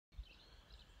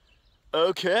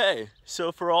Okay,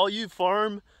 so for all you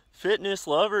farm fitness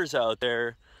lovers out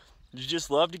there, you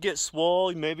just love to get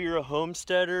swole. Maybe you're a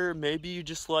homesteader, maybe you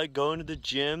just like going to the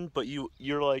gym, but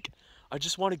you're like, I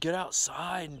just want to get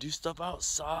outside and do stuff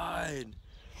outside.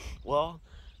 Well,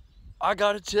 I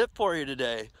got a tip for you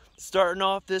today. Starting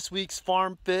off this week's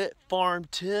Farm Fit Farm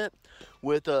Tip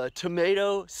with a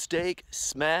tomato steak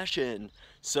smashin'.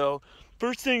 So,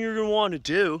 first thing you're gonna want to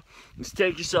do is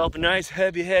take yourself a nice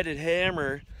heavy-headed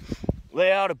hammer,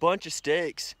 lay out a bunch of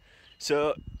steaks.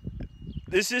 So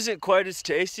this isn't quite as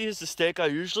tasty as the steak I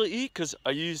usually eat because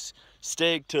I use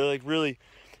steak to like really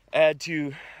add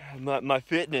to my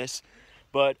fitness.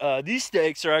 But these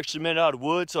steaks are actually made out of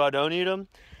wood, so I don't eat them.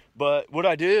 But what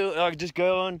I do, I just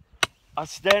go and I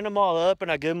stand them all up and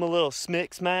I give them a little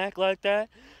smack like that,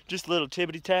 just a little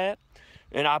tippity tap,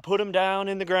 and I put them down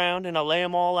in the ground and I lay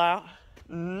them all out.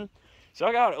 So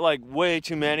I got like way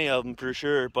too many of them for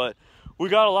sure, but we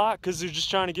got a lot because they're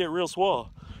just trying to get real swole.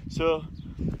 So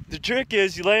the trick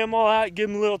is you lay them all out, give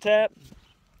them a little tap,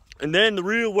 and then the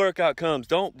real workout comes.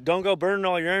 Don't go burning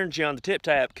all your energy on the tip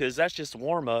tap because that's just a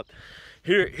warm up.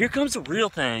 Here comes the real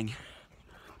thing.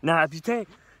 Now if you take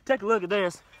a look at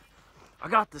this, I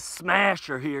got the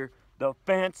smasher here, the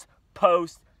fence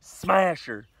post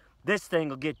smasher. This thing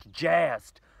will get you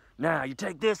jazzed. Now you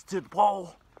take this to the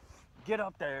pole, get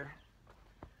up there,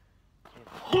 and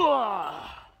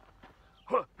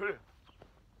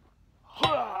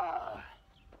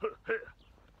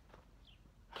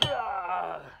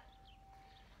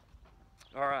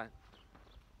all right.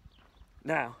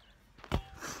 Now,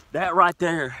 that right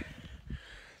there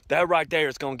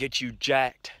is gonna get you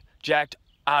jacked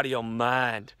out of your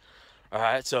mind. All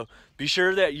right, so be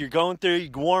sure that you're going through,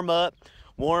 you warm up,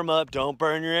 don't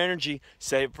burn your energy,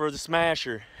 save it for the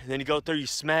smasher. And then you go through, you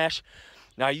smash.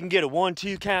 Now you can get a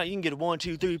 1-2 count, you can get a 1,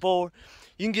 2, 3, 4.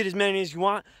 You can get as many as you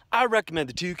want. I recommend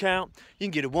the 2 count. You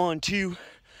can get a 1, 2,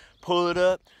 pull it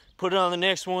up, put it on the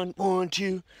next one, 1,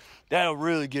 2. That'll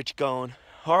really get you going.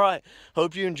 All right,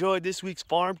 hope you enjoyed this week's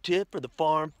farm tip for the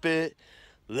Farm Fit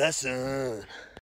lesson.